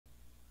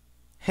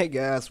Hey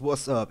guys,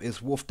 what's up? It's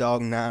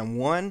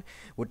WolfDog91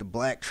 with the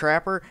Black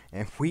Trapper,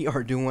 and we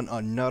are doing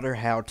another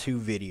how-to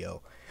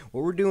video.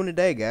 What we're doing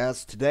today,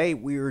 guys,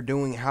 we are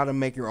doing how to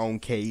make your own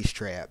cage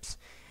traps.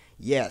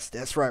 Yes,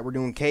 that's right, we're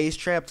doing cage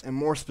traps, and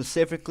more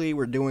specifically,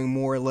 we're doing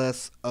more or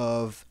less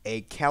of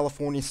a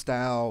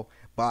California-style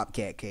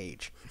bobcat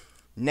cage.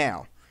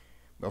 Now,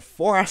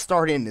 before I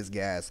start in this,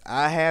 guys,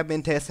 I have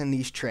been testing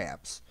these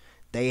traps.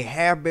 They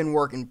have been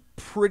working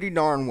pretty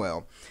darn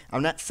well.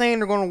 I'm not saying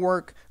they're going to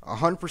work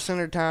 100% of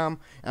the time.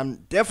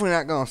 I'm definitely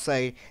not going to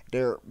say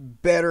they're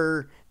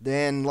better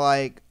than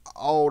like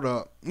all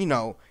the,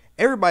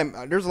 everybody.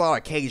 There's a lot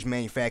of cage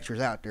manufacturers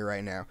out there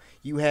right now.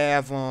 You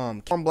have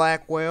Norm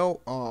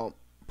Blackwell,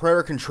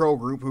 Predator Control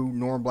Group, who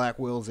Norm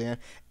Blackwell's in,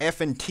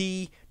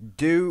 F&T,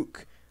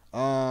 Duke,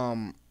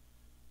 who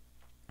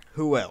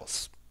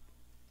else?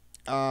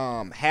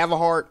 Have a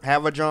heart,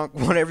 have a junk,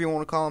 whatever you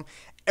want to call them.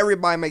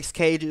 Everybody makes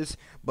cages,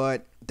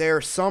 but there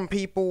are some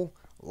people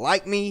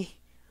like me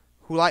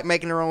who like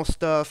making their own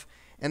stuff,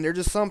 and there are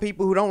just some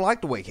people who don't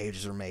like the way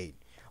cages are made,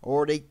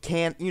 or they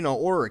can't,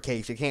 order a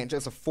cage. They can't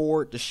just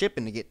afford the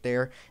shipping to get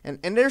there, and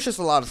there's just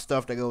a lot of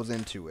stuff that goes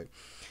into it.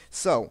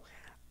 So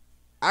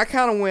I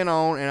kind of went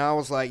on and I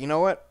was like, you know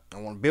what? I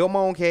want to build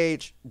my own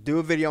cage, do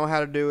a video on how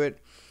to do it,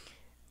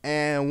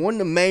 and one of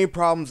the main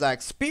problems I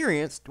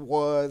experienced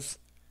was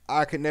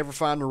I could never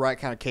find the right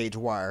kind of cage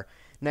wire.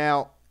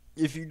 Now,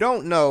 if you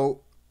don't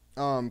know,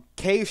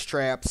 cage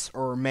traps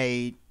are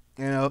made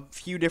in a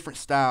few different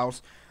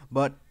styles,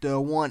 but the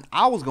one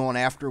I was going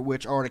after,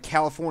 which are the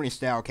California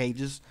style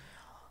cages,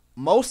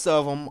 most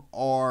of them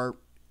are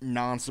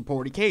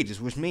non-supported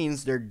cages, which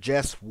means they're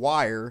just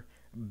wire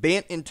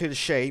bent into the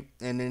shape,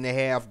 and then they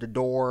have the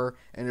door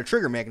and the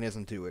trigger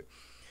mechanism to it.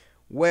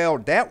 Well,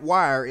 that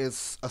wire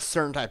is a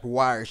certain type of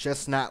wire. It's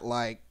just not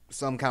like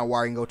some kind of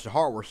wire you can go to the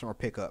hardware store and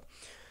pick up.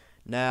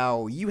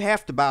 Now, you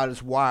have to buy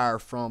this wire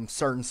from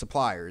certain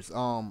suppliers.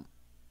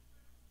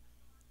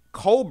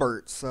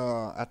 Colbert's,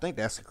 I think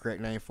that's the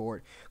correct name for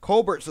it.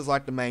 Colbert's is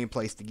like the main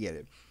place to get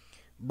it.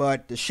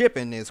 But the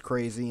shipping is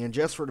crazy, and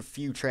just for the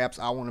few traps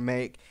I want to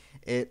make,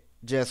 it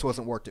just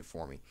wasn't worth it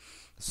for me.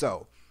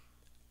 So,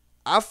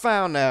 I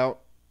found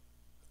out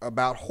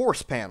about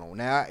horse panel.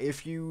 Now,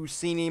 if you've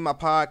seen any of my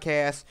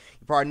podcasts,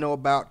 you probably know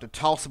about the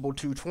tossable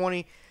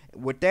 220.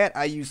 With that,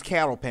 I use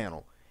cattle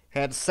panel.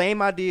 Had the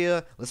same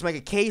idea. Let's make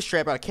a cage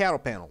trap out of cattle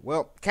panel.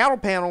 Well, cattle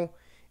panel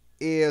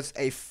is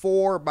a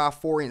 4 by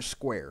 4 inch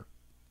square.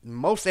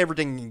 Most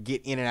everything can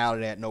get in and out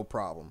of that, no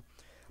problem.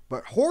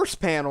 But horse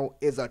panel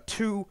is a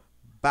 2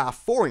 by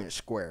 4 inch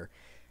square.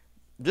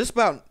 Just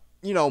about,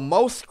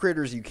 most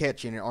critters you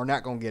catch in it are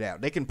not going to get out.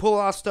 They can pull a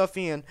lot of stuff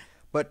in,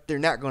 but they're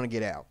not going to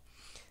get out.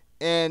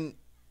 And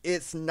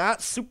it's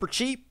not super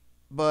cheap,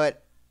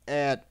 but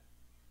at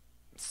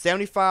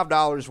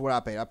 $75 what I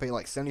paid. I paid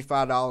like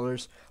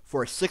 $75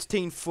 for a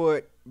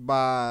 16-foot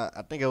by,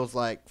 I think it was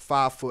like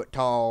 5-foot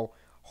tall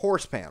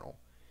horse panel.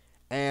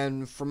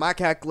 And for my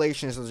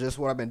calculations, is just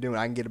what I've been doing.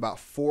 I can get about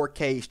 4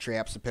 cage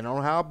traps, depending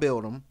on how I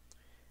build them,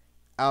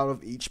 out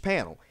of each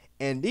panel.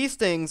 And these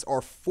things are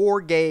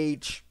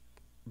 4-gauge,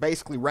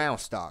 basically round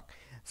stock.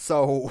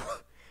 So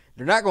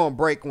they're not going to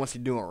break once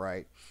you do it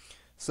right.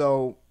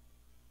 So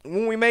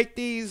when we make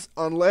these,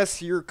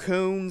 unless your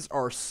coons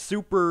are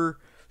super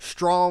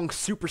strong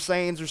Super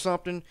Saiyans or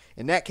something,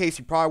 in that case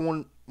you probably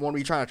won't want to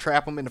be trying to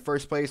trap them in the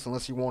first place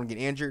unless you want to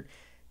get injured.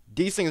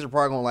 These things are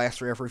probably going to last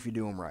forever if you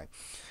do them right.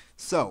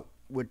 So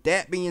with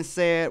that being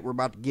said, we're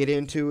about to get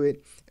into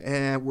it,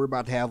 and we're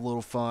about to have a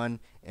little fun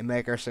and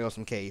make ourselves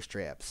some cage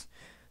traps.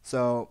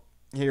 So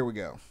here we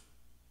go.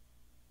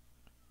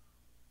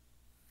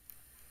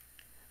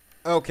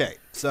 Okay,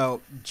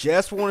 so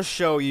just want to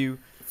show you,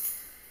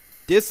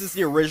 this is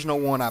the original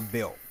one I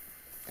built.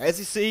 As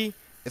you see,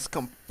 it's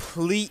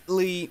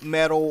completely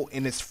metal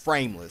and it's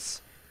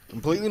frameless.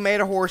 Completely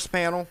made of horse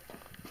panel.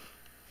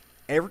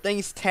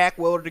 Everything's tack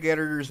welded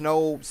together. There's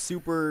no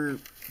super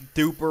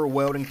duper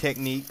welding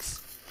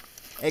techniques.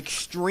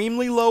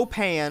 Extremely low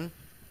pan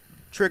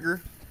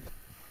trigger.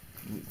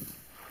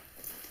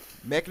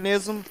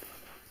 Mechanism.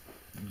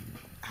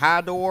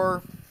 High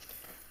door.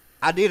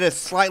 I did a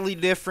slightly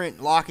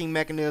different locking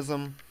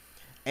mechanism.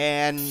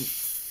 And as you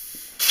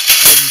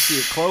see,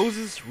 it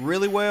closes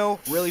really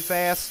well, really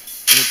fast.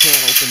 And it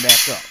can't open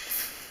back up.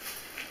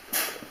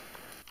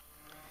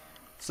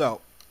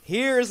 So,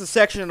 here's a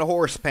section of the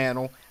horse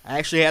panel. I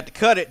actually had to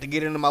cut it to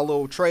get into my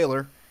little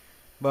trailer.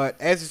 But,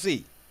 as you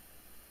see,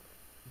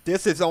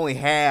 this is only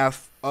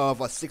half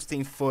of a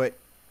 16-foot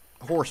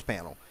horse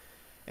panel.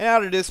 And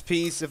out of this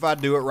piece, if I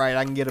do it right,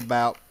 I can get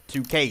about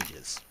 2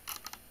 cages.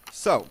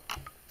 So,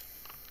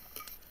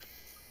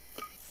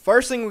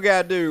 first thing we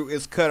gotta do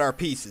is cut our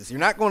pieces. You're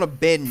not going to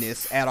bend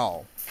this at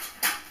all.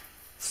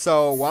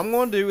 So what I'm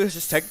going to do is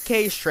just take a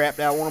cage trap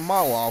that I want to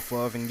model off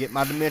of and get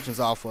my dimensions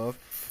off of.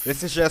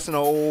 This is just an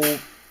old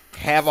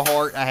have a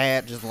heart I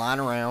had just lying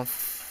around.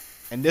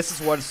 And this is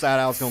what I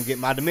decided I was going to get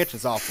my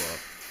dimensions off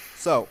of.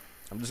 So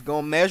I'm just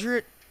going to measure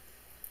it.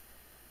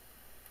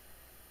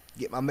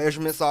 Get my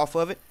measurements off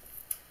of it.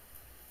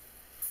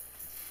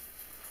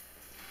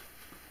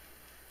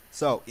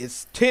 So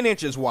it's 10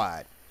 inches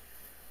wide.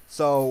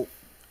 So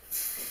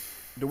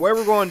the way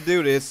we're going to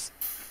do this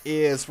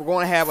is we're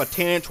going to have a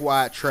 10-inch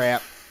wide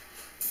trap.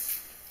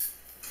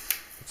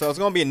 So it's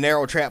going to be a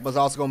narrow trap, but it's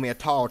also going to be a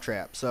tall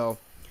trap. So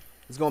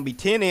it's going to be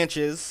 10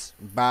 inches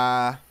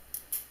by,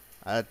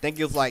 I think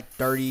it was like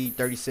 30,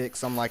 36,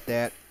 something like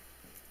that.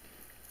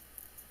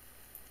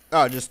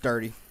 Oh, just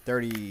 30,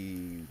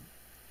 31,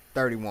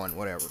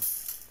 whatever.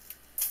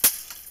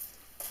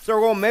 So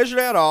we're going to measure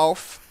that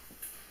off.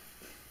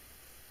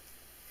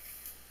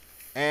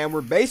 And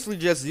we're basically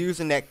just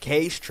using that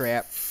cage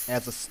trap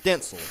as a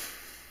stencil.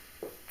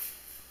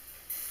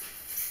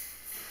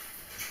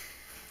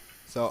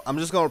 So I'm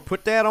just going to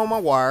put that on my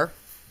wire,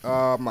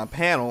 my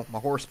panel, my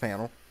horse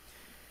panel.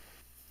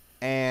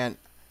 And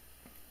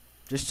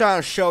just trying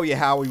to show you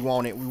how we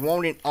want it. We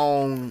want it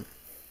on,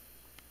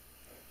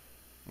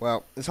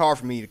 well, it's hard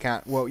for me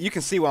to well, you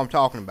can see what I'm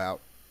talking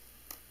about.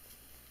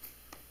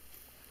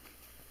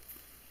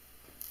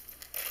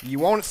 You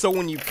want it so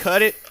when you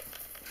cut it,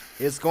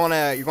 you're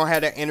gonna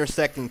have that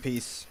intersecting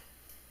piece.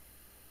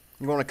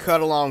 You're gonna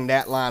cut along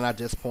that line I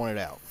just pointed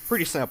out.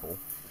 Pretty simple.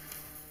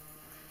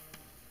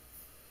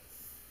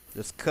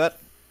 Just cut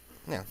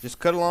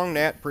along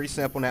that. Pretty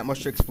simple, not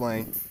much to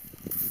explain.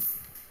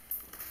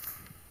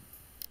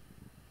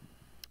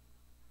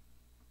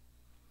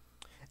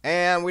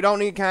 And we don't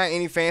need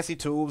any fancy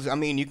tools. I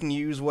mean, you can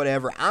use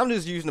whatever. I'm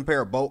just using a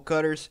pair of bolt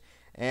cutters,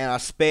 and I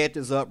sped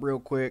this up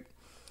real quick.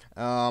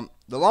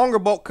 The longer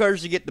bolt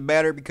cutters you get, the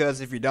better,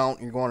 because if you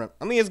don't, you're going to,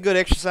 I mean, it's good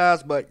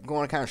exercise, but you're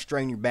going to kind of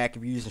strain your back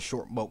if you're using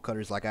short bolt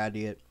cutters like I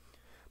did.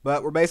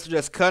 But we're basically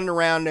just cutting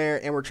around there,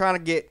 and we're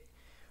trying to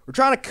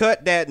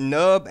cut that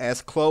nub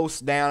as close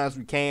down as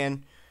we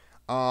can.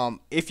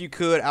 If you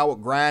could, I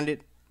would grind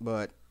it,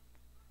 but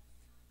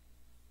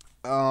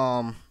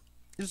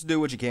just do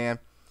what you can.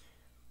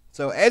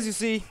 So as you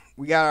see,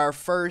 we got our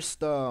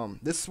first,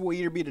 this will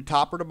either be the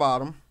top or the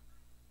bottom.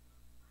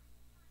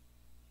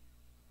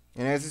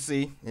 And as you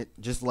see, it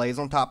just lays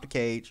on top of the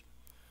cage.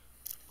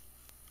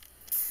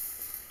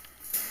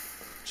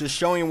 Just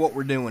showing you what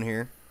we're doing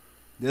here.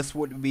 This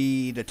would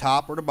be the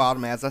top or the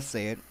bottom, as I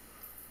said.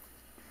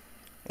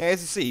 As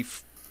you see,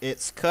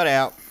 it's cut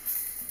out.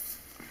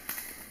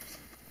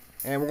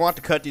 And we're going to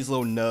have to cut these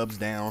little nubs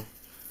down.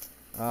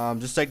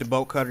 Just take the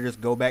bolt cutter, just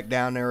go back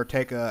down there, or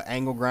take an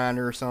angle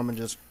grinder or something, and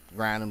just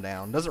grind them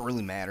down. Doesn't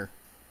really matter.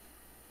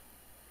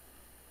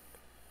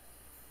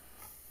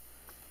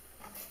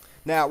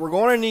 Now we're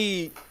going to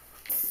need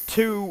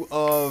two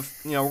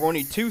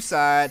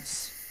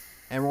sides,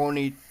 and we're going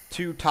to need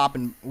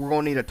we're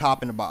going to need a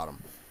top and a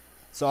bottom.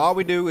 So all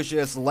we do is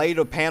just lay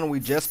the panel we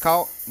just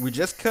cut,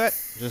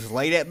 just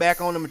lay that back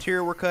on the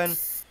material we're cutting,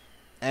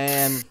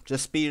 and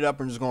just speed it up,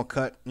 and just going to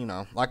cut,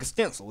 like a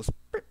stencil. It's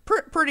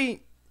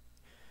pretty,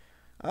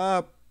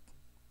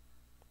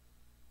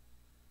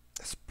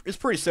 it's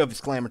pretty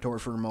self-explanatory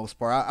for the most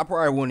part. I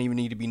probably wouldn't even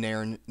need to be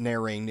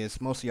narrating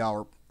this. Most of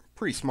y'all are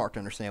pretty smart to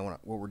understand what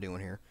we're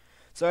doing here.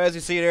 So as you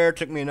see there, it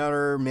took me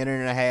another minute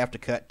and a half to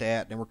cut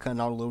that. Then we're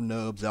cutting all the little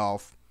nubs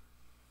off.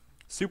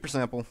 Super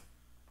simple.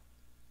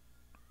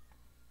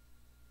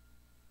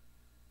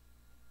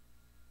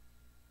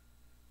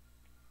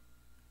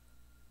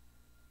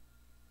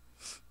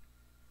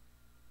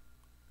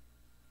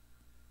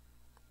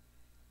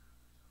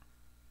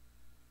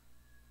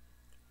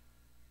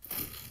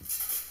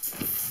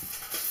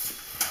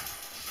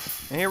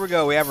 And here we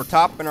go. We have our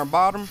top and our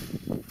bottom.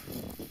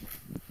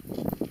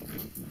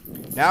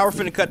 Now we're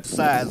finna cut the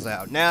sides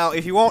out. Now,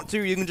 if you want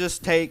to, you can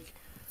just take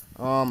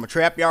a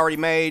trap you already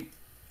made,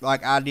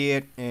 like I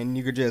did, and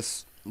you could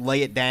just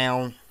lay it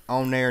down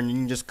on there, and you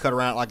can just cut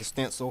around it like a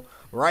stencil.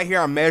 But right here,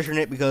 I'm measuring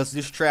it because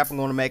this trap I'm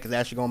going to make is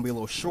actually going to be a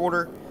little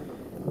shorter.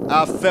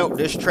 I felt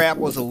this trap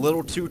was a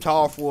little too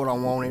tall for what I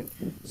wanted,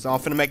 so I'm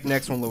finna make the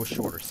next one a little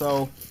shorter.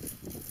 So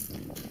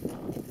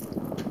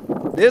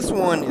this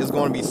one is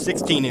going to be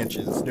 16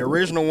 inches. The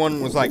original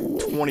one was like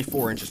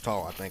 24 inches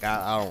tall, I think.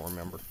 I don't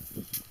remember.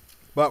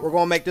 But we're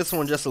going to make this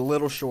one just a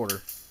little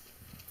shorter.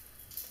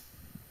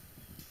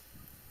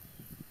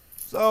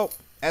 So,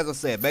 as I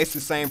said, basically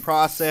same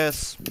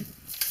process.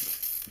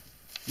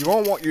 You're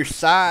going to want your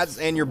sides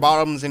and your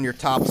bottoms and your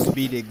tops to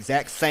be the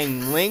exact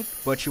same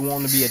length, but you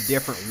want to be a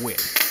different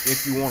width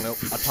if you want a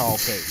tall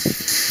cage.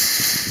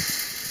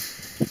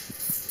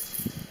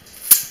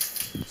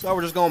 So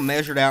we're just going to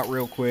measure it out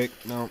real quick.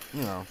 No,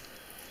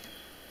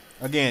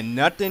 again,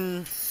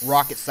 nothing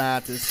rocket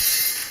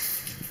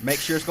scientist. Make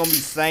sure it's going to be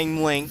the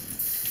same length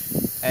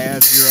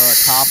as your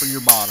top or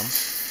your bottom.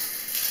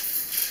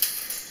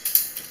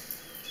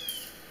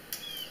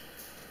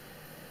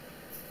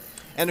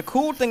 And the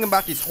cool thing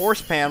about these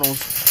horse panels,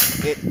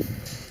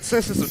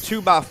 since it's a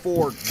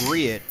 2x4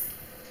 grid,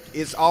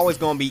 it's always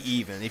going to be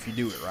even if you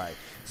do it right.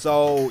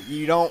 So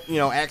you don't,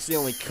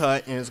 accidentally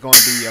cut, and it's going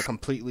to be a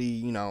completely,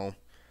 it's going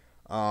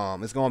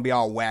to be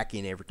all wacky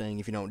and everything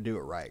if you don't do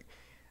it right.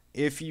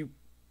 If you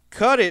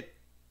cut it,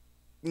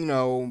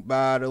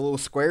 by the little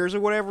squares or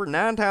whatever,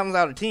 9 times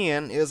out of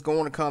 10 it's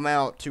going to come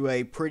out to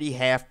a pretty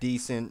half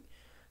decent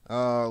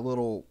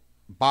little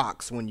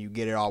box when you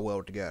get it all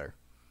welded together.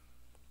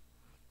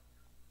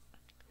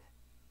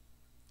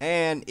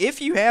 And if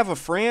you have a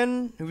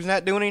friend who's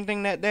not doing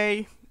anything that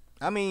day,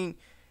 I mean,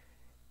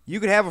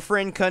 you could have a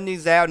friend cutting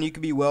these out and you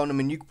could be welding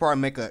them, and you could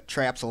probably make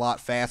traps a lot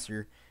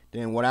faster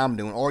than what I'm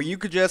doing. Or you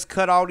could just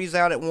cut all these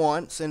out at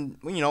once and,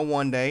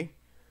 one day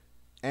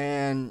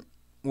and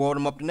weld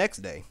them up the next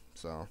day.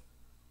 So,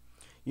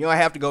 you don't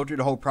have to go through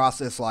the whole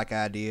process like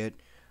I did,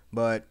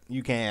 but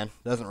you can.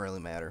 Doesn't really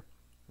matter.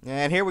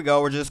 And here we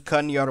go. We're just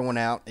cutting the other one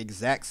out.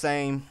 Exact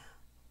same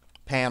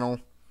panel.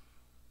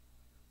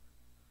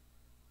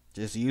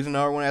 Just using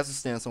another one as a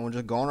stencil. We're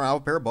just going around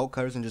with a pair of bolt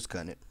cutters and just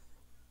cutting it.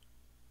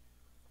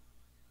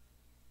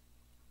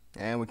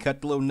 And we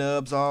cut the little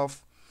nubs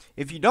off.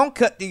 If you don't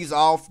cut these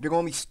off, they're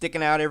going to be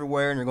sticking out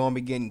everywhere, and you're going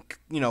to be getting,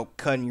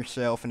 cutting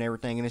yourself and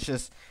everything. And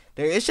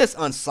it's just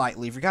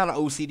unsightly. If you're kind of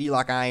OCD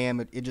like I am,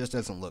 it just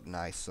doesn't look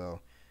nice. So,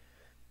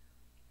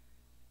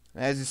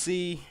 as you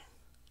see,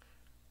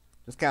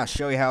 just kind of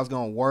show you how it's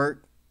going to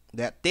work.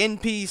 That thin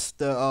piece,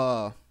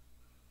 the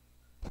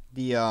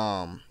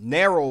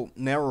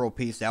narrow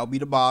piece, that'll be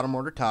the bottom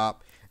or the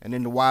top, and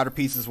then the wider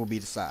pieces will be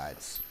the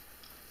sides.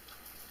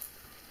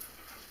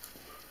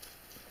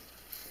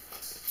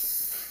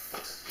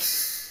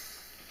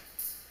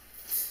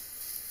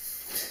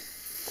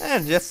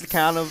 And just to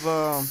kind of,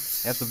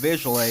 as a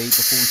visual aid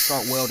before we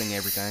start welding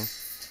everything.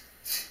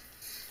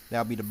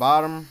 That'll be the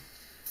bottom,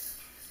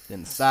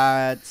 then the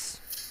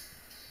sides,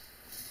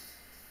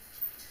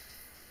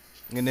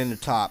 and then the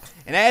top.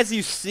 And as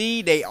you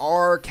see, they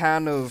are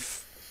kind of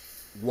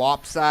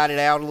lopsided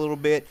out a little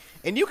bit.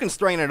 And you can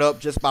straighten it up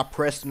just by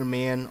pressing them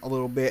in a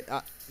little bit.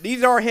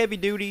 These are heavy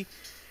duty,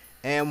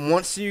 and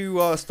once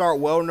you start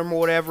welding them or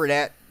whatever,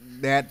 that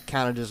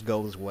kind of just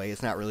goes away.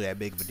 It's not really that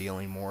big of a deal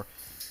anymore.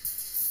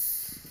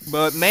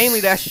 But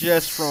mainly that's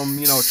just from,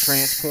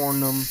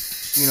 transporting them,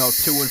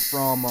 to and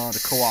from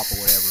the co-op or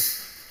whatever.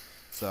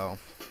 So,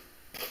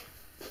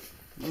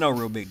 no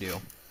real big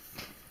deal.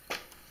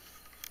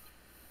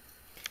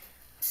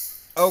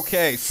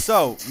 Okay,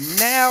 so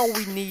now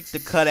we need to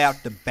cut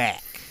out the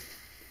back.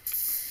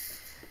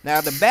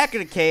 Now, the back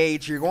of the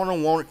cage, you're going to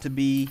want it to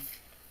be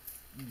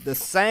the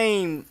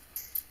same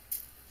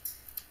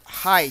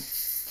height.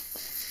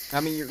 I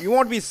mean, you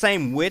want it to be the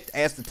same width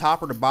as the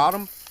top or the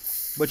bottom,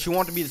 but you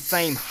want it to be the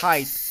same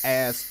height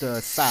as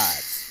the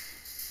sides.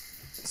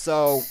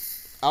 So,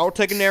 I'll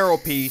take a narrow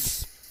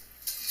piece,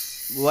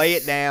 lay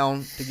it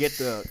down to get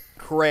the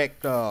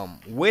correct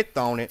width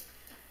on it,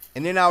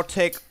 and then I'll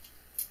take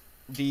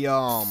the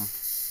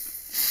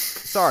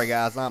sorry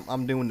guys,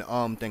 I'm doing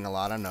the thing a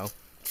lot, I know.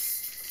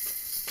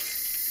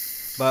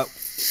 But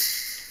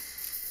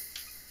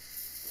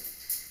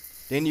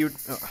then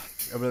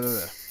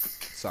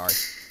sorry.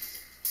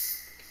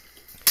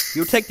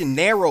 You'll take the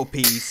narrow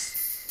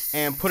piece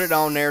and put it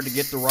on there to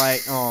get the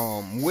right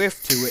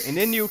width to it, and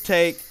then you'll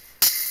take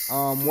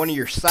one of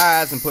your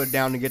sides and put it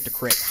down to get the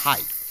correct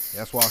height.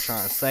 That's what I was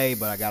trying to say,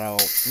 but I got all,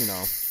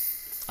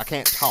 I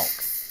can't talk.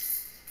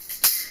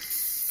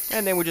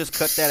 And then we just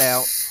cut that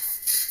out.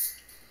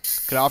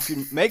 Cut off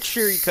make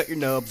sure you cut your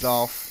nubs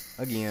off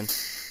again.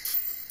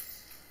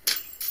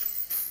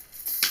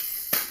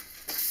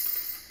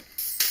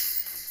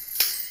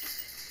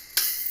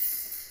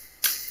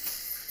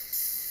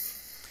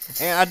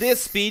 And I did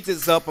speed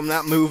this up. I'm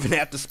not moving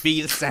at the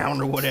speed of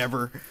sound or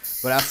whatever,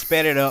 but I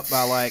sped it up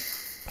by like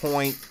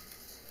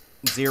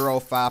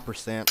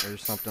 0.05% or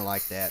something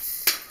like that,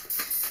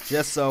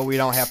 just so we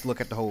don't have to look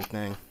at the whole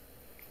thing.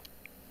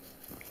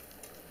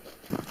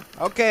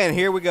 Okay, and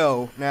here we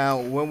go.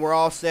 Now, when we're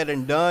all said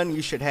and done,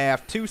 you should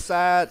have two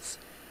sides,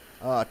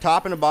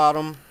 top and a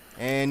bottom,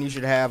 and you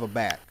should have a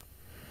back.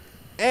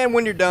 And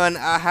when you're done,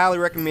 I highly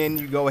recommend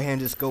you go ahead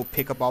and just go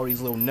pick up all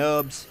these little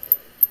nubs.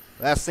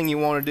 Last thing you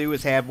want to do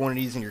is have one of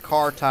these in your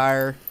car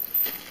tire,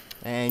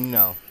 and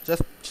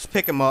just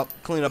pick them up,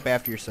 clean up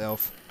after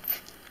yourself.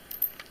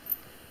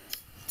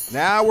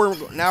 Now we're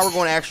going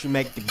to actually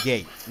make the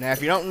gate. Now,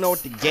 if you don't know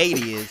what the gate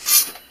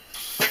is,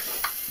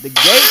 the gate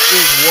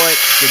is what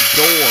the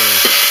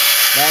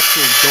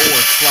actual door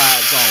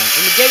slides on.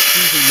 And the gate's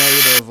usually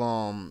made of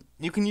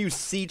you can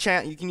use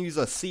you can use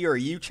a C or a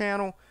U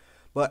channel,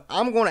 but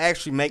I'm going to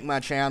actually make my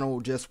channel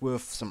just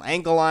with some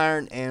angle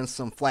iron and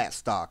some flat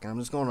stock, and I'm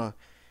just going to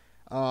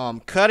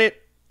cut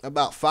it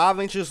about 5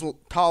 inches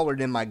taller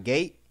than my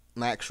gate,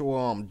 my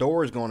actual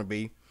door is going to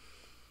be,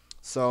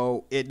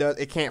 so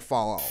it can't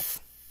fall off.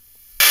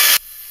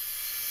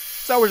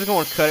 So we're just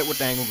going to cut it with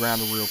the angle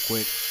grinder real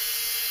quick.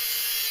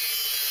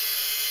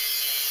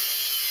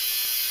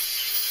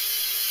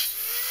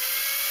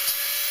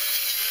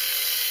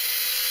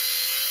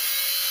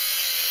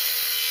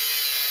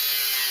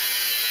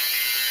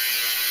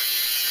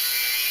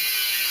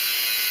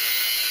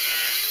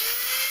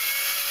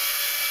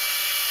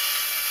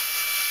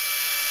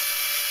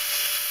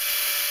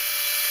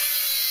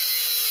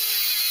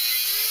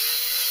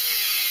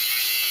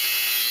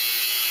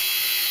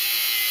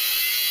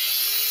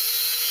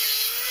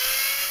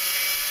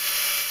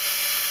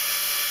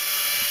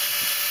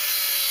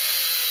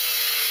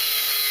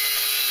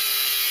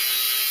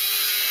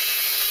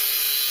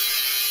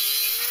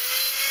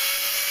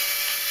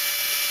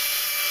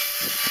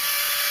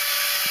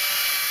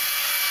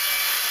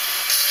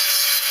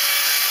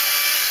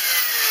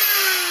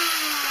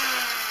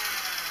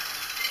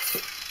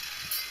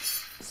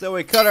 So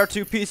we cut our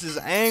two pieces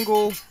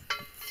angle,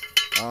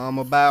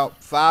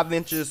 about 5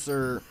 inches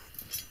or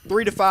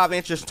 3 to 5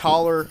 inches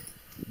taller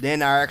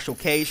than our actual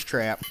cage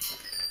trap.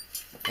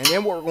 And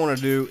then what we're going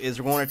to do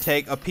is we're going to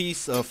take a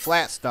piece of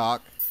flat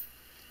stock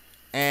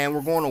and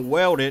we're going to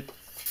weld it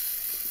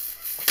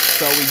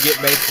so we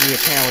get basically a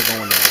channel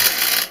going there.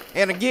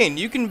 And again,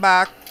 you can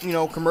buy,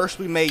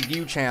 commercially made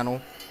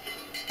U-channel,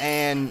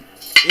 and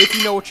if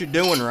you know what you're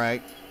doing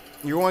right,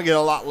 you're going to get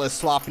a lot less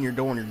slop in your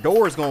door, and your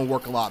door is going to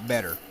work a lot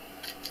better.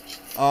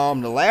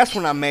 The last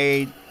one I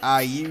made,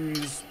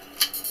 the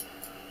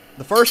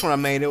first one I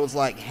made, it was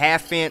like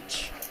 1/2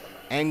 inch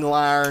angle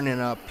iron and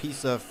a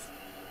piece of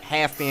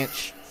 1/2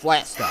 inch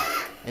flat stock.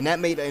 And that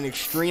made an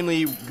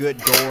extremely good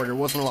door. There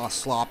wasn't a lot of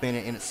slop in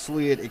it, and it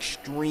slid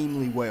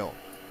extremely well.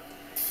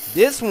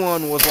 This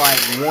one was like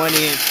 1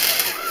 inch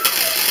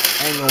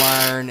angle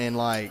iron and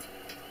like,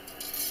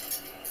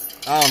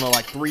 I don't know,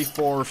 like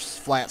 3/4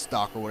 flat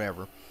stock or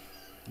whatever.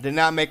 Did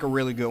not make a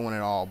really good one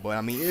at all, but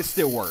I mean, it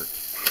still worked.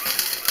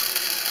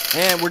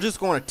 And we're just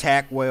going to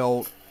tack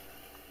weld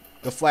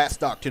the flat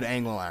stock to the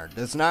angle iron.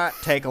 Does not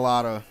take a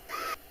lot of,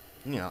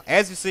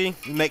 as you see,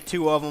 we make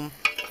 2 of them.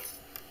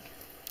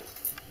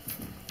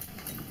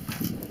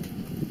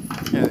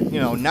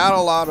 Not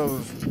a lot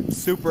of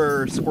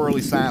super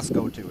squirrely science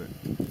go to it.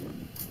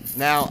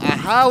 Now, I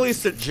highly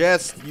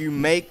suggest you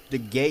make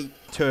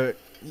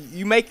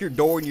you make your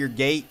door and your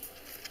gate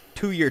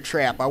to your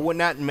trap. I would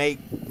not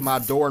make my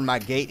door and my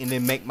gate and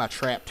then make my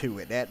trap to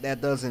it.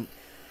 That doesn't.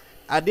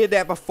 I did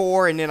that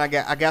before, and then I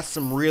got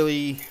some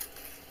really.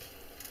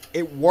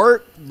 It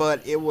worked,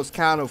 but it was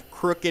kind of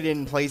crooked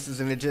in places,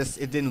 and it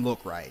didn't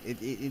look right.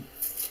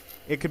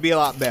 It could be a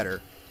lot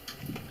better.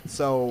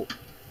 So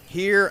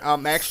here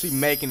I'm actually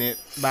making it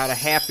about a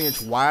 1/2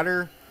 inch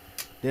wider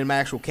than my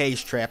actual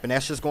cage trap, and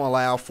that's just going to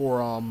allow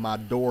for my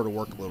door to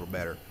work a little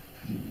better.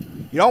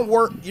 You don't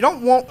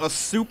want a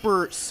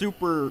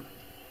super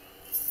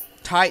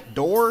tight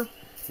door,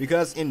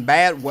 because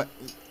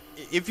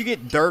if you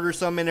get dirt or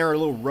something in there or a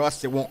little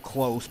rust, it won't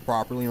close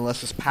properly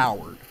unless it's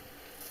powered.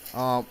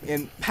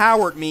 And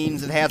powered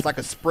means it has like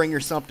a spring or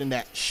something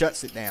that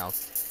shuts it down.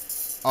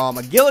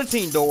 A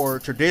guillotine door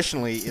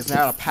traditionally is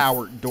not a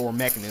powered door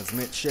mechanism.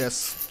 It's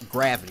just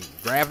gravity.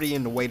 Gravity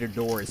in the weight of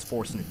the door is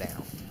forcing it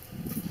down.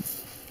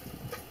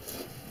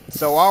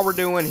 So all we're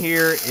doing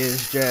here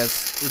is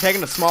we're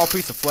taking a small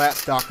piece of flat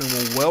stock and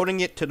we're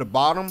welding it to the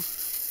bottom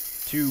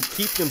to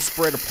keep them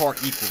spread apart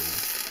equally.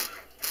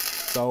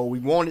 So we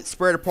want it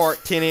spread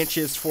apart 10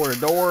 inches for the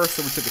door,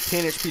 so we took a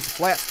 10-inch piece of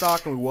flat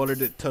stock and we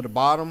welded it to the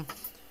bottom.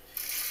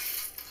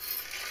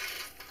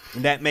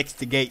 And that makes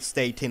the gate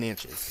stay 10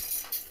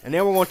 inches. And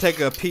then we're going to take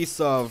a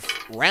piece of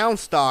round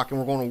stock and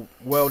we're going to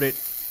weld it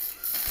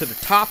to the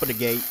top of the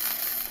gate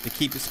to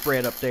keep it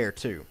spread up there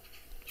too.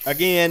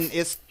 Again,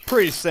 it's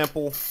pretty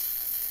simple.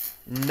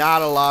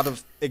 Not a lot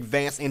of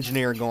advanced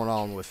engineering going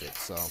on with it,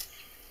 so.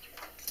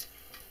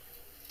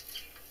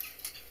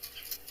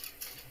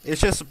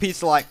 It's just a piece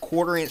of like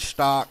 1/4 inch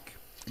stock.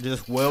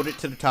 Just weld it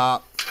to the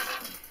top.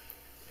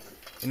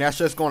 And that's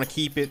just going to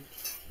keep it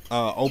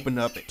opened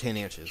up at 10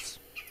 inches.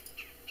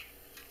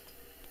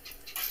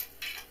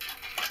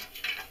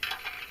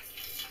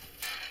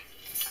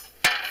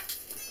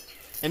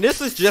 And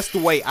this is just the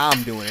way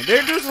I'm doing it.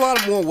 There's a lot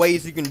of more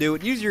ways you can do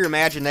it. Use your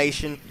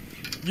imagination.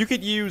 You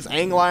could use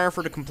angle iron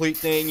for the complete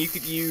thing. You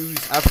could use,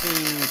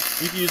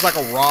 you could use like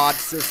a rod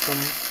system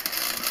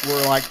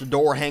where like the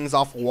door hangs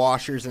off of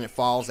washers and it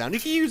falls down. You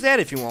can use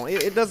that if you want.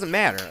 It doesn't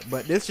matter.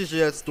 But this is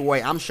just the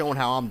way I'm showing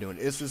how I'm doing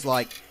it. This is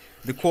like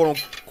the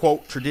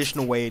quote-unquote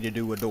traditional way to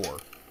do a door.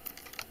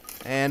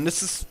 And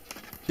this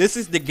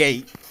is the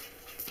gate.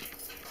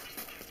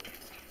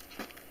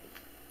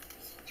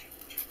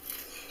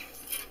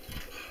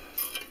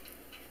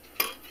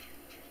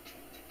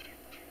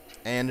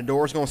 And the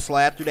door is going to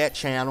slide through that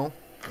channel,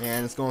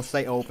 and it's going to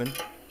stay open.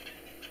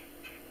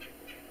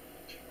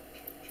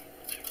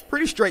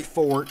 Pretty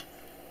straightforward.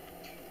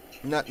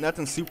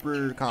 Nothing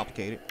super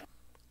complicated.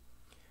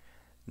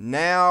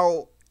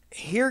 Now,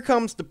 here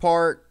comes the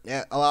part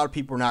that a lot of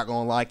people are not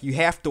going to like. You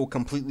have to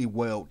completely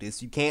weld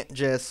this. You can't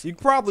just, you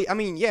probably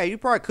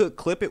could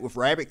clip it with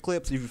rabbit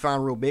clips if you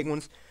find real big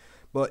ones.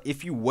 But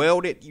if you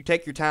weld it, you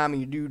take your time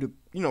and you do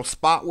the,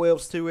 spot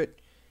welds to it,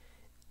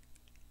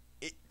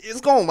 it's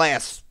going to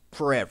last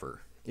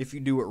forever if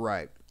you do it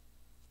right.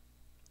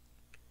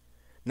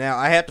 Now,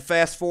 I had to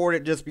fast forward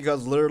it just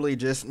because literally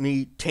just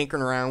me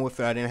tinkering around with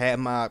it. I didn't have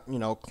my,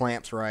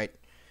 clamps right.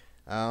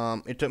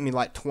 It took me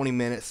like 20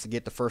 minutes to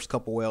get the first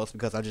couple welds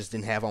because I just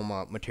didn't have all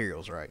my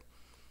materials right.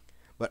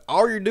 But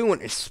all you're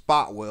doing is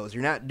spot welds.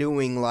 You're not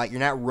doing you're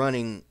not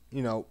running,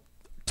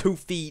 2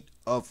 feet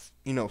of,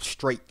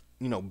 straight,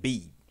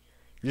 bead.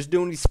 You're just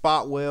doing these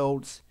spot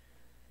welds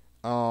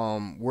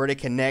where they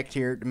connect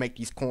here to make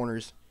these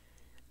corners.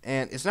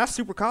 And it's not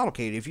super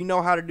complicated. If you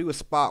know how to do a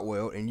spot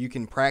weld and you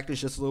can practice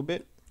just a little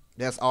bit,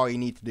 That's all you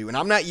need to do. And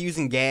I'm not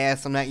using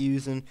gas. I'm not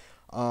using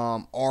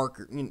arc,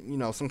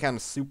 or, some kind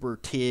of super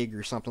TIG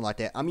or something like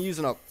that. I'm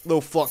using a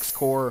little flux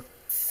core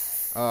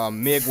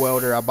MIG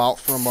welder I bought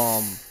from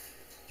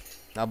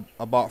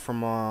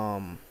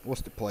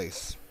what's the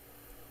place?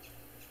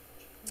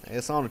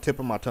 It's on the tip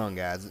of my tongue,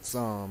 guys. It's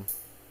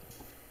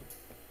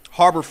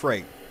Harbor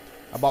Freight.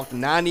 I bought the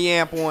 90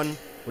 amp one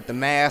with the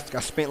mask. I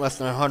spent less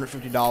than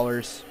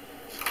 $150,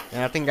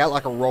 and I think got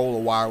like a roll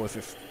of wire with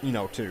it,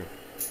 too.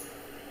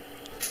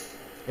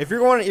 If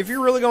you're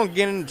really going to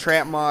get into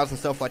trap mods and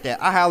stuff like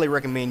that, I highly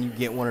recommend you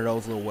get one of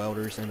those little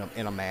welders and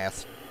a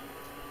mask.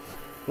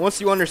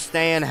 Once you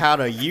understand how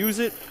to use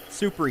it,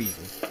 super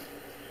easy.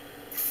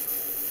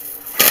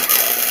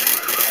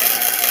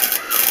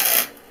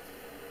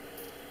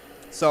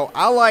 So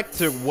I like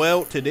to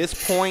weld to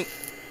this point,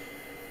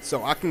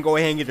 so I can go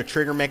ahead and get the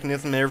trigger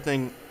mechanism and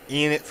everything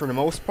in it for the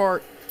most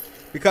part.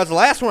 Because the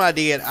last one I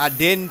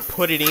didn't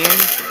put it in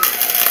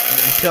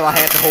until I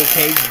had the whole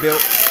cage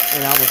built.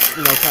 And I was,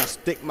 trying to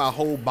stick my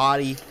whole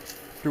body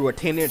through a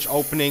 10-inch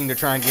opening to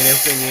try and get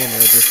everything in,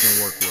 and it just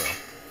didn't work well.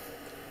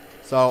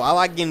 So I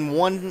like getting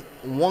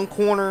one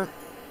corner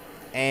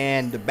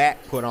and the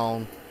back put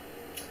on,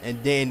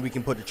 and then we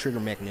can put the trigger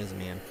mechanism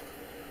in.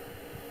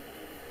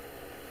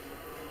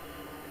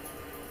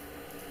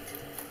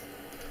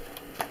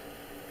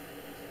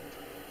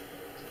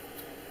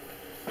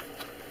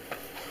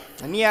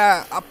 And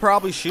yeah, I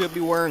probably should be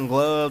wearing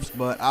gloves,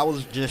 but I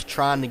was just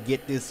trying to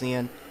get this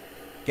in.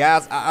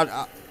 Guys,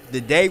 the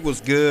day was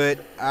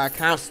good. I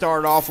kind of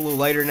started off a little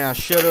later than I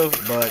should have,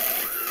 but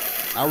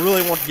I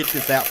really want to get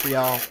this out for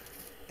y'all.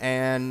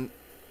 And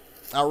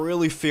I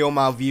really feel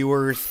my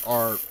viewers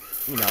are,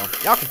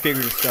 y'all can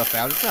figure this stuff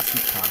out. It's not too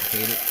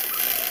complicated.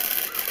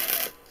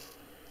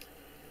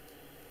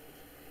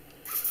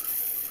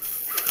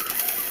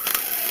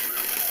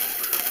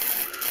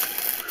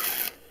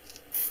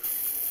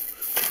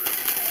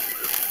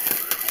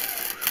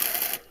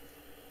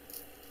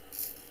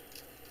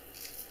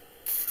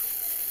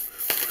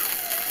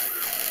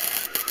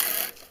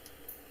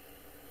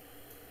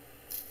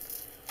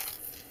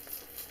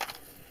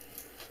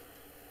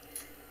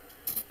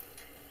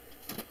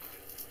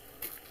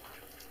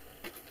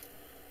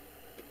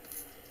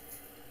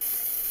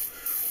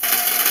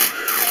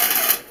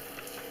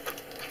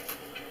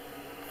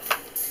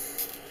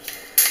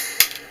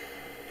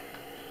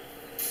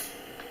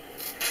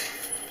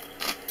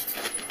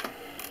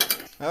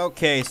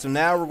 Okay, so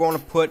now we're going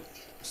to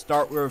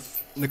start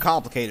with the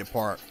complicated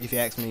part, if you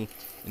ask me,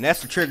 and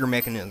that's the trigger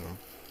mechanism.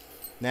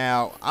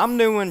 Now, I'm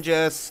doing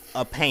just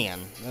a pan.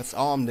 That's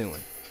all I'm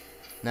doing.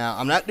 Now,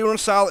 I'm not doing a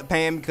solid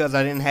pan because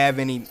I didn't have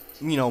any,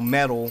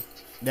 metal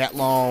that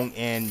long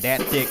and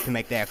that thick to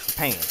make the actual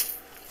pan.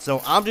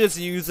 So, I'm just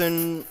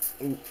using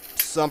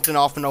something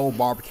off an old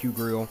barbecue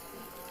grill,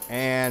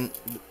 and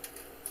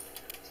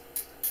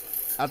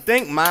I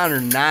think mine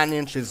are 9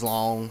 inches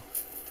long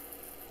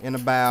and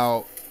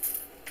about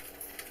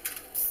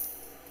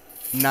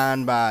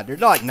they're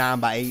like 9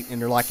 by 8,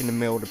 and they're like in the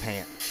middle of the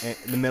pan,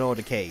 in the middle of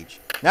the cage.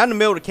 Not in the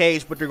middle of the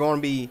cage, but they're going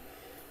to be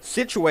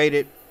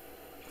situated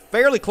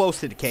fairly close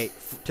to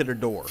the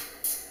door.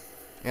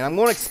 And I'm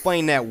going to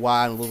explain that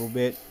why in a little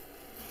bit.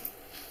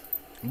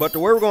 But the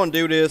way we're going to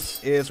do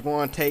this is we're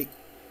going to take,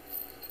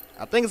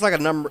 I think it's like a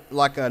number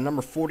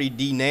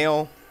 40D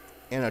nail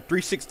and a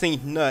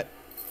 3/16 nut.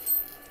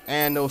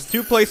 And those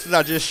two places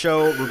I just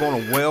showed, we're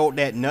going to weld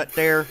that nut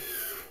there.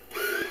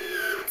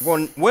 We're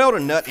going to weld a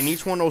nut in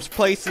each one of those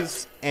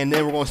places, and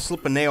then we're going to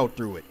slip a nail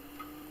through it.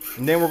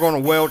 And then we're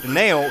going to weld the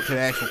nail to the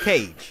actual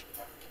cage.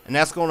 And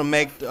that's going to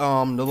make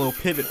the little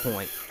pivot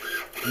point.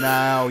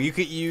 Now, you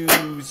could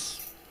use,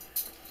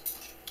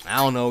 I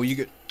don't know, you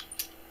could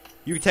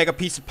take a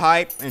piece of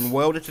pipe and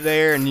weld it to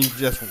there, and you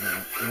just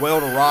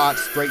weld a rod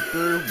straight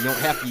through. You don't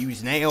have to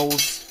use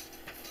nails.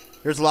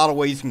 There's a lot of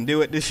ways you can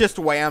do it. It's just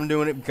the way I'm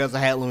doing it because I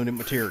had limited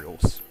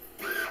materials.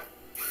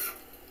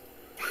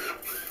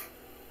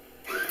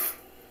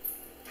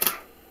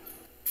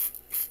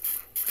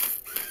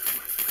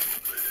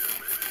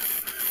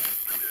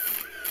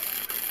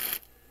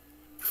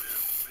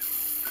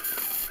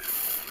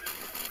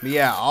 But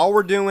yeah, all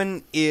we're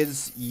doing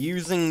is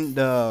using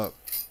the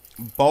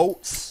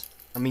bolts.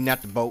 I mean,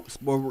 not the bolts,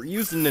 but we're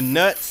using the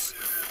nuts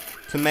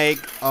to make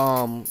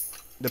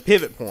the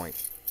pivot point.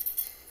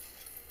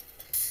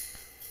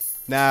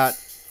 Now,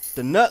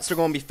 the nuts are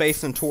going to be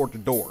facing toward the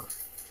door.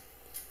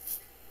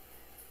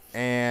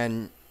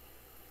 And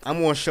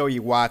I'm going to show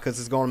you why, because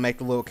it's going to make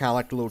the little, kind of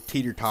like the little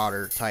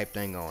teeter-totter type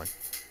thing on.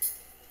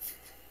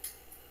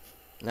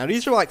 Now,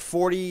 these are like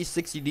 40,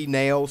 60D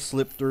nails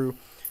slipped through.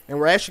 And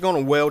we're actually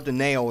going to weld the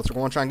nails. We're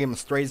going to try and get them as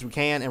straight as we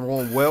can. And we're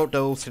going to weld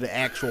those to the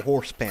actual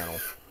horse panel.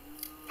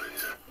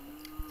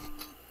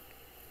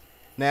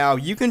 Now,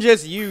 you can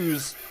just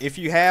use, if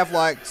you have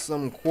like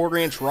some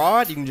 1/4-inch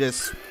rod, you can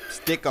just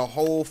stick a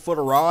whole foot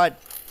of rod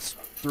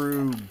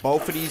through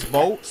both of these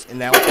bolts.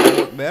 And that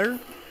will work better.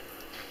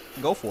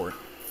 Go for it.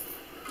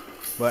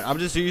 But I'm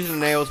just using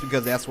the nails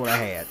because that's what I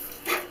had.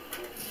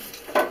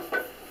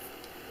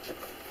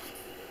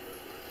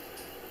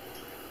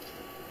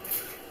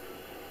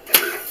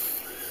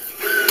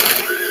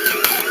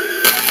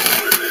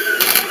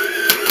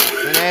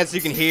 As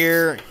you can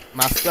hear,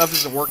 my stuff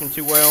isn't working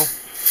too well.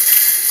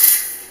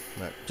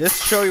 But just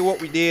to show you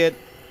what we did,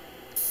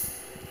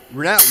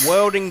 we're not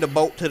welding the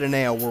bolt to the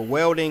nail. We're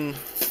welding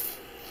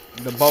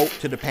the bolt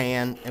to the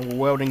pan, and we're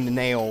welding the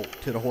nail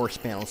to the horse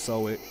panel,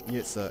 so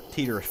it's a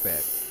teeter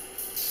effect.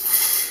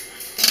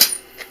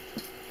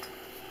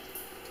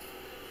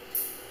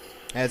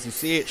 As you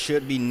see, it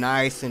should be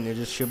nice, and it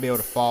just should be able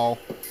to fall.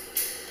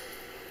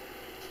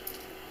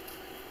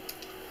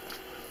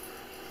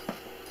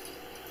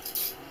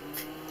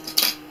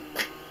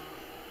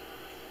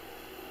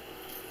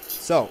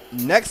 So,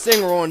 next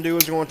thing we're going to do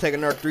is we're going to take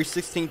another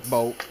 3/16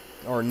 bolt,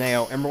 or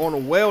nail, and we're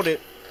going to weld it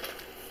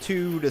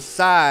to the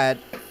side.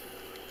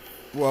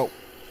 Well,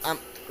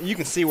 you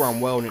can see where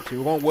I'm welding it to.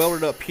 We're going to weld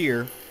it up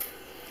here,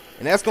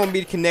 and that's going to be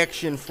the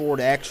connection for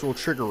the actual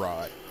trigger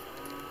rod.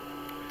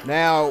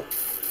 Now,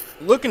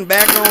 looking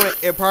back on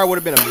it, it probably would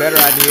have been a better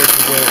idea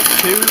to weld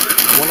two,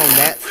 one on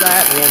that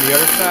side and one on the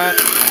other side,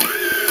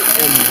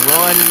 and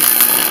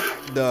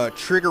run the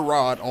trigger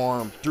rod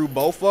arm through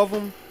both of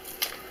them,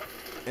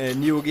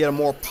 and you will get a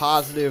more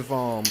positive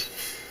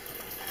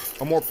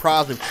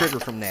trigger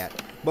from that.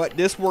 But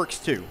this works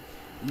too.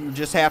 You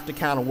just have to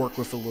kind of work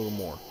with it a little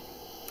more.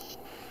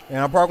 And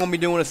I'm probably going to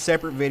be doing a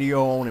separate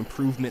video on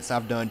improvements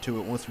I've done to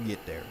it once we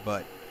get there.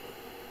 But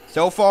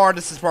so far,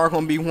 this is probably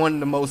going to be one of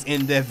the most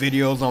in-depth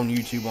videos on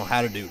YouTube on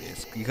how to do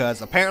this,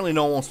 because apparently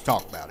no one wants to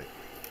talk about it.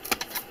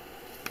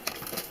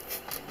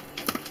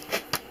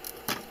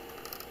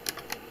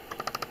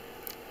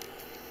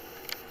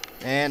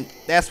 And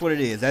that's what it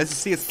is. As you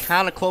see, it's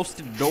kind of close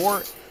to the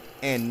door,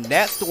 and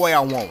that's the way I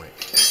want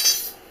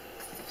it.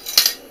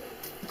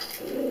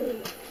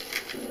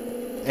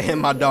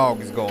 And my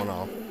dog is going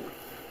off.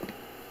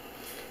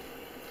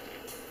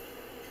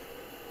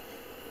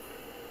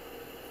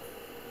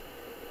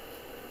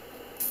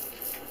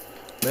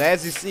 But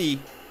as you see,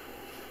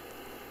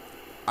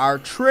 our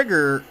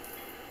trigger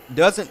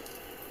doesn't,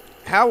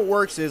 how it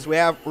works is we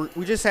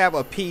just have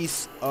a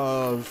piece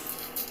of,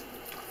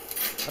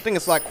 I think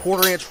it's like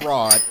 1/4 inch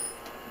rod,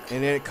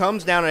 and then it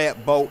comes down to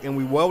that bolt, and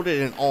we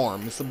welded an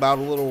arm. It's about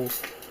a little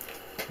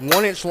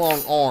 1 inch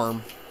long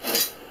arm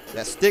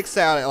that sticks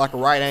out at like a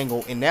right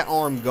angle, and that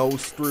arm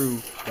goes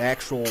through the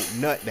actual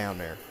nut down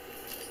there.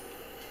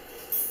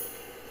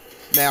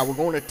 Now we're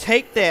going to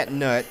take that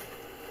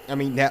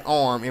that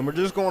arm, and we're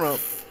just going to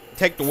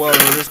take the weld,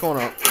 and we're just going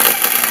to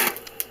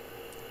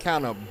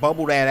kind of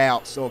bubble that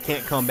out so it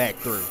can't come back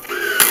through.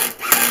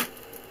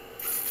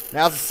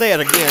 Now, as I said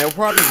again, it would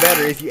probably be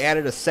better if you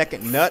added a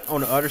second nut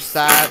on the other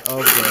side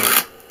of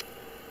the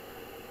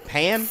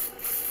pan.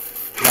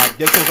 Like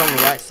this one's on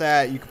the right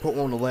side, you can put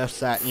one on the left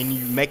side, and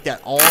you make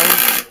that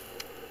arm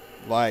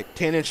like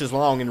 10 inches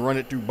long and run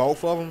it through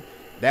both of them.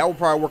 That will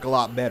probably work a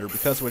lot better,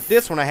 because with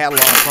this one I had a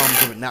lot of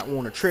problems with it not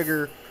wanting to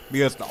trigger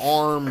because the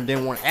arm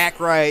didn't want to act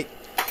right.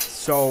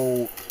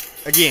 So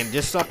again,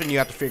 just something you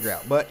have to figure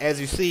out. But as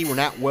you see, we're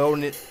not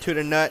welding it to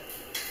the nut.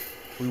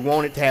 We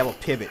want it to have a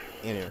pivot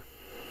in there.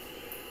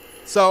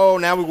 So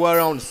now we weld it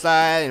on the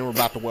side, and we're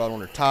about to weld on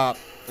the top.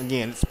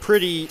 Again, it's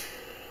pretty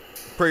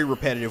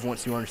repetitive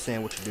once you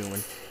understand what you're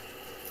doing.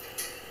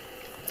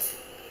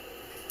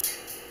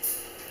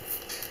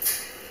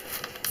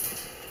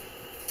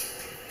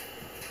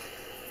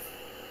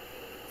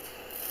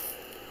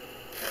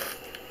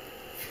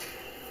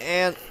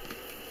 And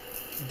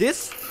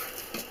this,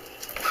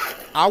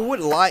 I would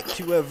like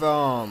to have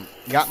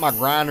got my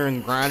grinder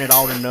and grinded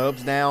all the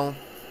nubs down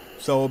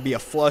so it'll be a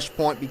flush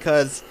point,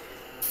 because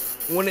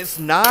when it's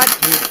not,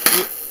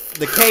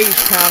 the cage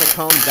kind of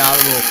comes out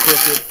a little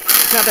crooked.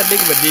 It's not that big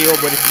of a deal,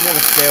 but if you want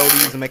to sell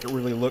these and make it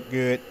really look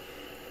good,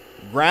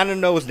 grinding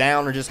those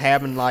down, or just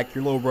having like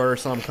your little brother or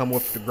something come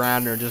with the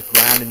grinder and just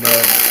grinding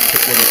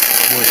nuts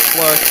where it's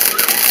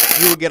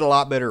flush, you will get a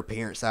lot better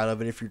appearance out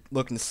of it if you're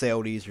looking to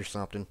sell these or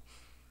something.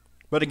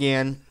 But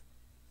again,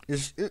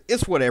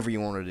 it's whatever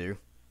you want to do.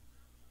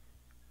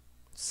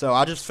 So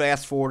I just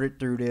fast forwarded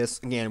through this.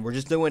 Again, we're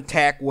just doing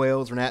tack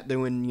welds. We're not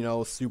doing,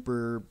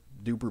 super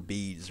duper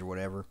beads or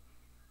whatever.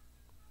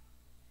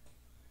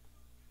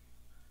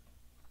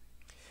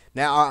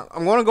 Now,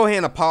 I'm going to go ahead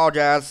and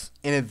apologize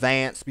in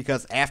advance,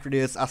 because after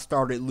this, I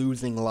started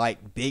losing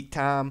light big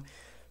time.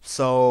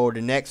 So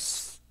the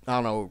next, 3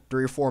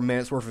 or 4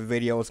 minutes worth of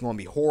video is going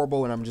to be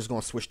horrible, and I'm just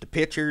going to switch to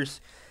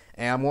pictures.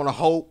 And I'm going to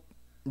hope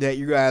that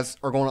you guys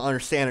are going to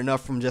understand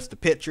enough from just the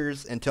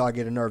pictures until I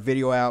get another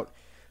video out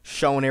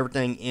showing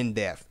everything in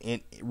depth,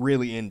 and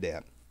really in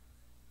depth.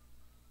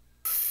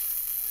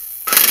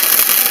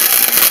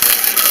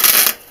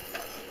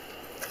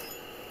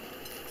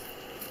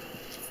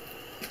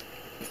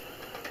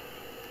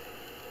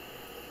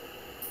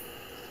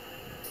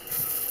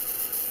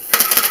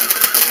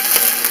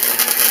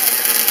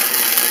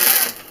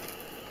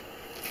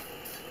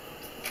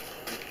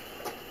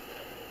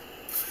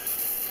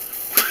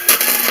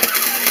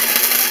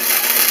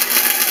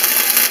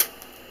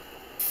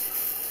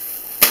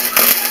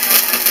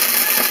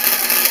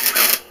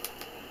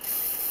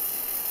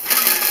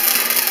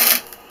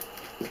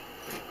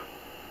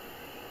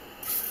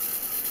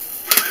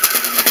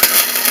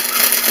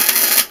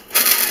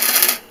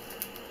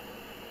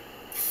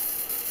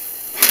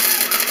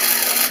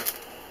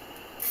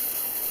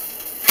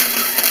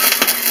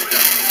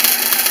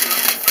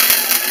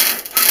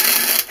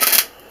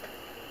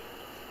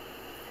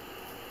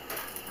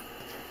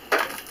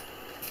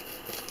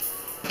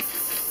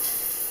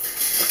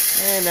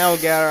 And now we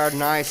got our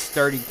nice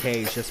sturdy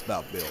cage just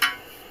about built.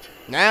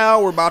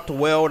 Now we're about to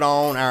weld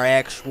on our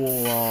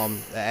actual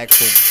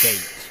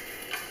gate.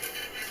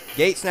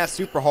 Gate's not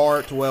super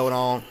hard to weld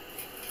on.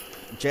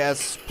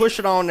 Just push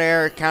it on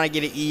there, kind of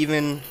get it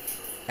even,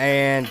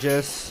 and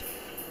just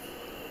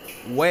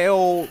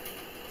weld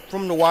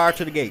from the wire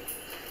to the gate.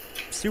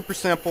 Super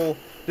simple.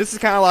 This is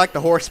kind of like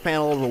the horse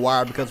panel of the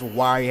wire, because with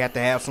wire you have to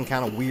have some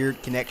kind of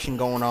weird connection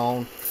going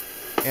on,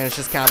 and it's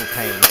just kind of a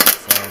pain.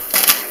 So.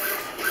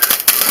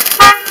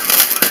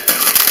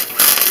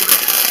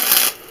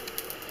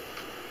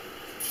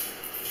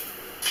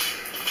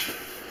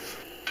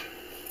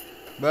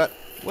 But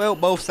weld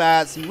both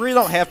sides. You really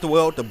don't have to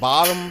weld the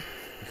bottom,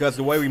 because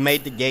the way we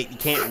made the gate, you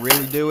can't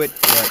really do it,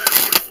 but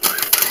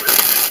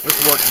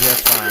this worked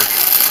just fine.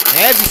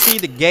 And as you see,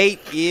 the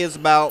gate is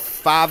about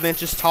 5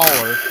 inches taller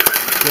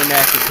than the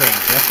actual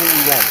cage. That's what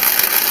we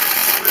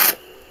want.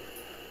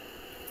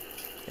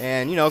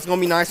 And, you know, it's going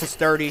to be nice and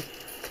sturdy.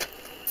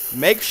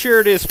 Make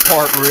sure this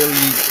part really,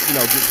 you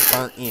know, gets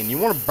burnt in. You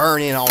want to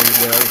burn in all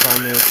your welds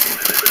on this,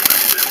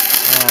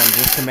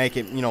 just to make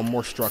it, you know,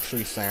 more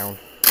structurally sound.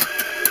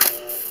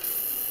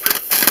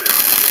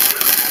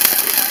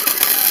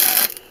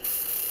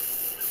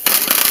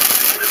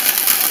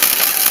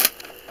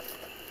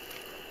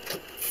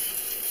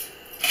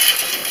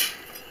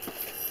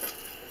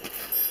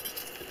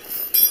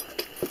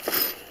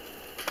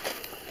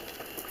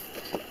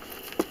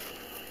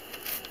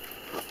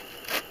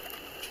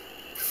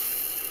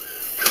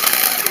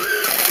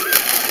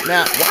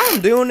 Now, while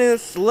I'm doing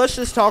this, let's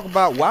just talk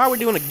about why we're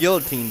doing a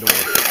guillotine door.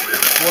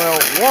 Well,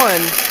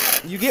 one,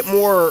 you get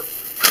more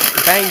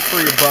bang for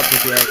your buck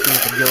if you actually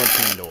use a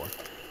guillotine door.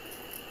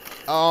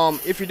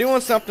 If you're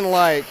doing something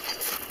like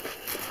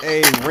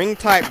a ring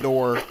type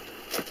door,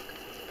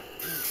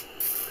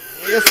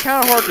 it's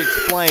kind of hard to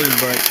explain,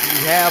 but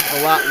you have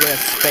a lot less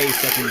space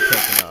that can be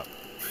taken up.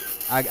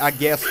 I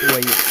guess the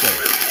way you say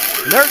it.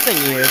 Another thing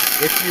is,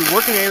 if you're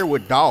working here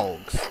with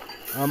dogs,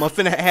 I'm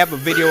finna have a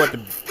video at the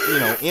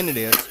end of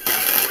this.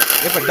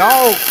 If a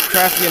dog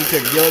tries to get into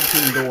a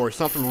guillotine door,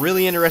 something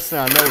really interesting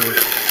I noticed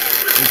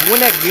is when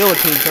that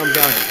guillotine comes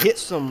down and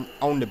hits them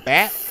on the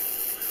back,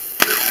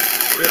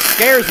 it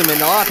scares them,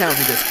 and a lot of times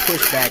they just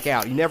push back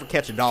out. You never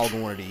catch a dog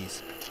in one of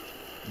these.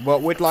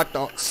 But with like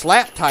the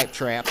slap type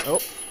traps,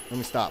 oh, let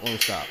me stop.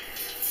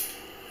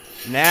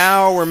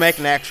 Now we're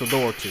making an actual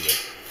door to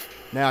it.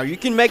 Now you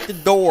can make the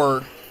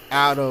door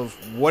out of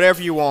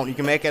whatever you want. You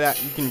can make it out,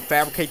 you can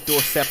fabricate the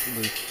door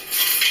separately.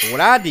 But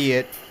what I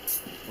did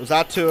was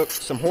I took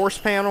some horse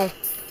panel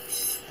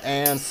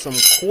and some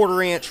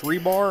 1/4 inch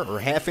rebar or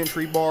 1/2 inch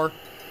rebar,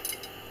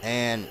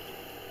 and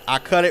I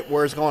cut it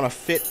where it's going to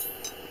fit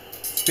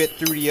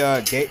through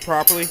the gate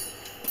properly.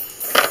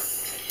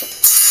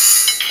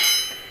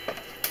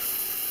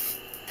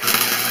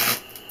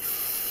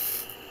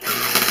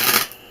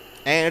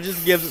 And it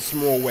just gives it some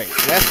more weight.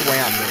 So that's the way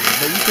I'm doing it.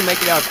 But you can make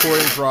it out of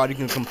 1/4 inch rod. You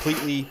can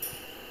completely,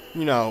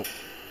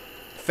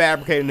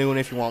 fabricate a new one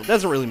if you want. It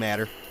doesn't really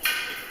matter.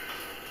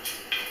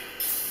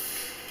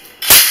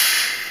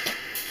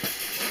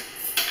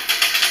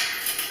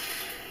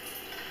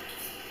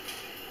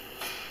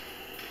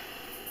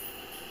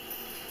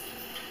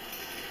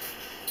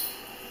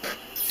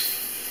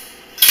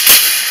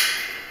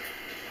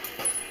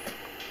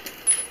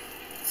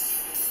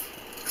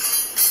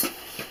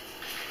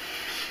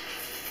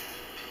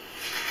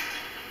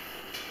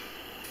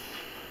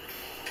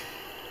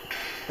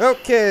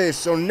 Okay,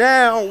 so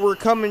now we're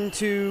coming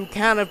to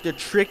kind of the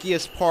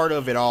trickiest part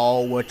of it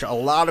all, which a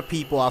lot of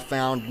people I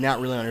found do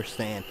not really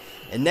understand.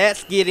 And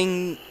that's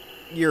getting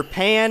your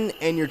pan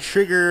and your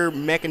trigger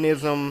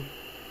mechanism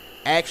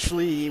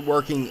actually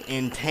working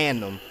in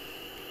tandem.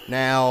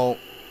 Now,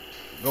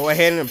 go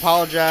ahead and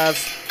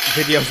apologize.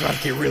 The video's about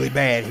to get really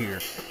bad here.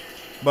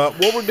 But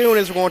what we're doing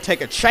is we're going to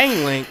take a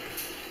chain link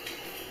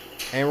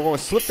and we're going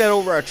to slip that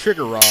over our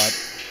trigger rod.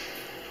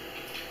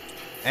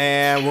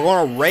 And we're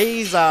going to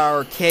raise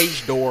our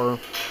cage door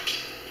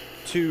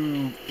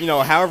to,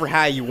 however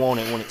high you want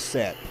it when it's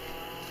set.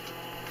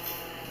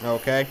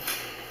 Okay?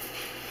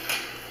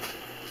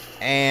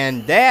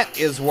 And that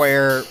is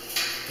where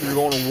you're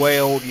going to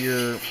weld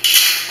your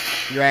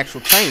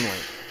actual chain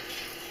link.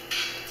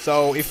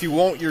 So if you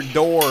want your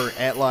door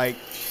at at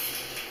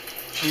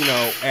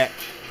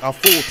a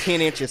full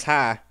 10 inches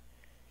high,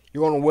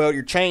 you're going to weld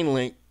your chain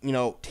link,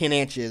 10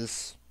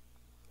 inches,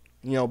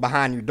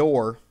 behind your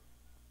door.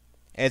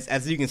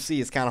 As you can see,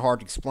 it's kind of hard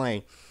to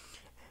explain.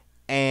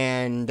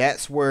 And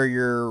that's where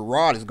your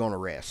rod is going to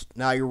rest.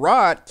 Now, your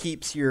rod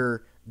keeps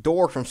your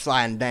door from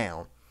sliding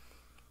down.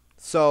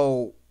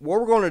 So, what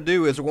we're going to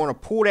do is we're going to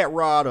pull that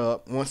rod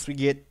up once we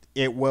get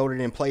it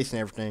welded in place and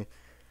everything.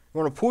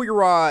 We're going to pull your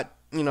rod,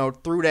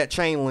 through that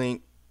chain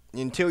link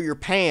until your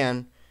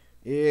pan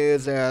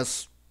is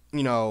as,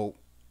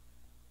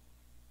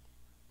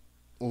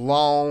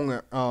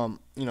 long,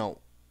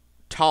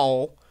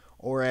 tall,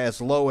 or as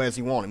low as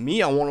you want it.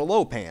 Me, I want a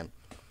low pan.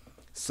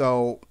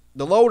 So,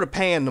 the lower the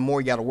pan, the more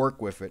you got to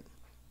work with it.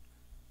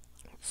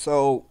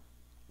 So,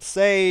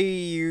 say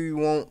you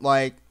want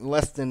like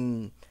less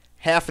than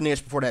half an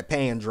inch before that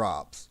pan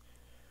drops.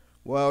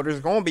 Well, there's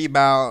going to be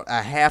about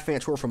a half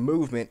inch worth of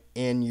movement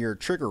in your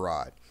trigger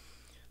rod.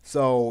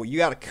 So you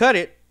got to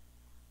cut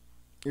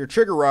your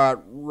trigger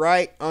rod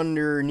right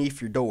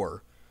underneath your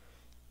door.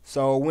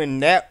 So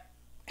when that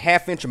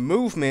half inch of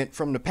movement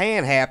from the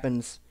pan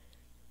happens,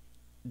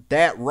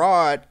 that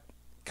rod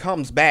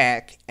comes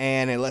back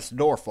and it lets the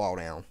door fall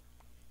down.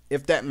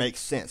 If that makes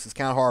sense. It's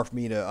kind of hard for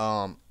me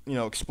to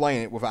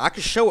explain it. I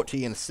could show it to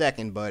you in a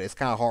second, but it's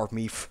kind of hard for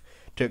me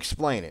to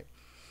explain it.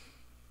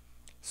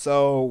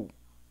 So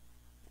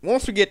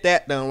once we get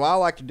that done, what I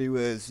like to do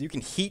is you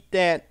can heat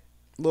that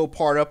little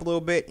part up a little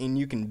bit and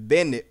you can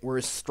bend it where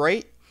it's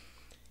straight,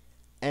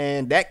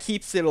 and that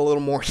keeps it a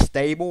little more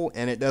stable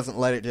and it doesn't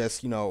let it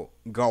just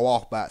go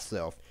off by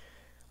itself.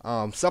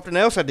 Something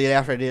else I did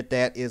after I did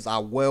that is I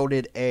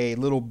welded a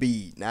little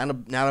bead, not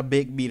a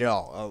big bead at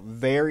all, a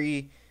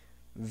very,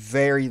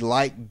 very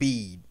light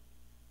bead,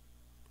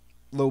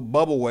 little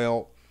bubble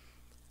weld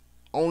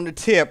on the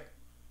tip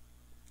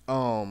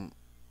of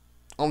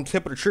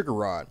the trigger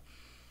rod,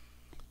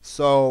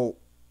 so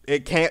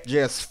it can't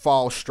just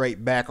fall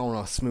straight back on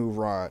a smooth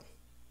rod.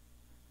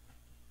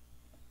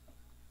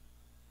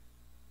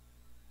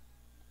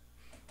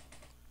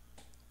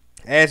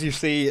 As you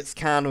see, it's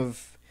kind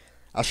of,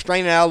 I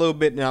strain it out a little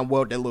bit and I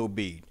weld that little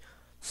bead.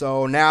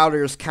 So now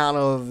it's kind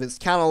of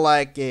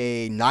like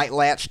a night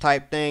latch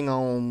type thing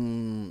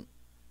on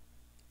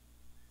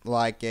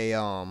like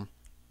a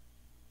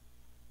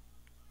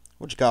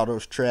what you call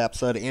those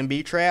traps? The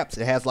MB traps.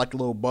 It has like a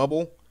little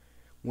bubble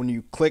when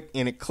you click,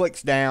 and it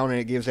clicks down and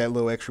it gives that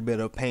little extra bit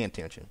of pan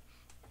tension.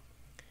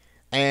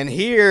 And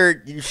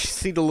here you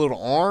see the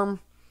little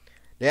arm.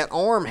 That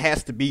arm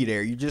has to be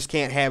there. You just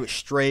can't have it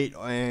straight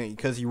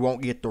because you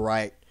won't get the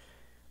right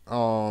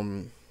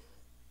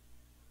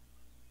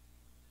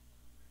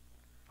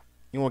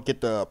you won't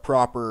get the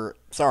proper,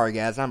 sorry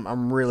guys,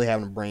 I'm really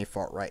having a brain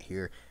fart right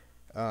here.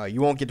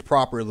 You won't get the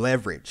proper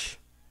leverage.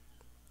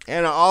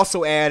 And I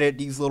also added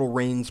these little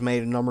rings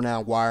made of number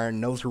 9 wire,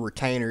 and those are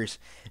retainers,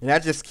 and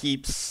that just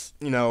keeps,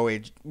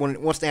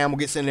 once the animal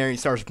gets in there and he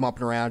starts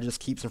bumping around, it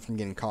just keeps him from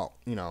getting caught,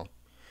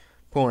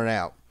 pulling it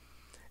out.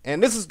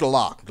 And this is the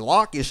lock. The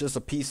lock is just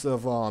a piece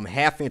of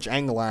half-inch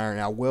angle iron.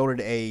 I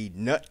welded a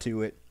nut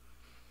to it,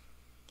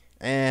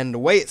 and the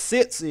way it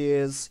sits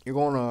is you're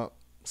going to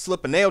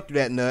slip a nail through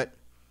that nut,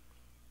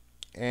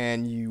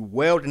 and you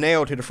weld the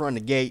nail to the front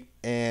of the gate,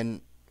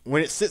 and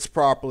when it sits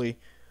properly,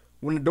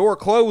 when the door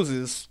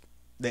closes,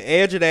 the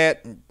edge of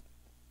that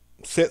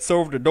sits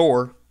over the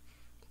door,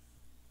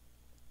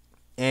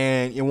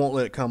 and it won't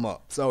let it come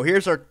up. So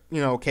here's our,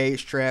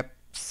 cage trap,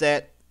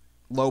 set,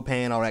 low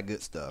pan, all that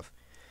good stuff.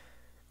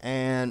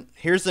 And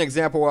here's an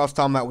example of what I was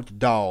talking about with the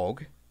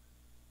dog.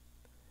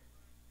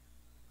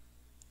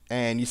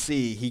 And you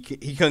see, he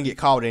couldn't get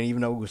caught in,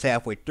 even though he was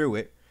halfway through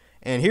it.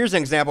 And here's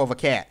an example of a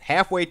cat,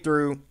 halfway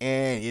through,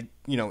 and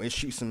it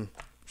shoots him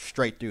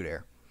straight through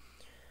there.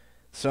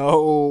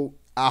 So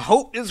I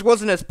hope this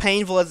wasn't as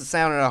painful as it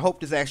sounded. I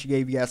hope this actually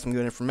gave you guys some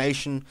good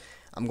information.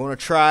 I'm going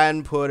to try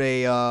and put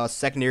a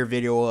secondary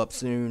video up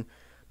soon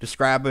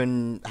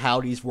describing how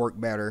these work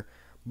better.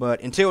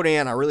 But until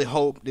then, I really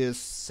hope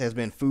this has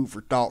been food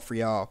for thought for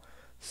y'all.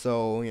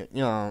 So,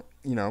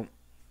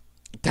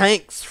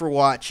 thanks for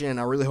watching.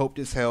 I really hope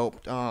this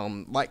helped.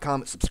 Like,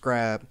 comment,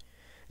 subscribe.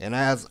 And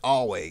as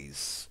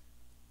always,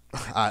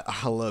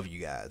 I love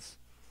you guys.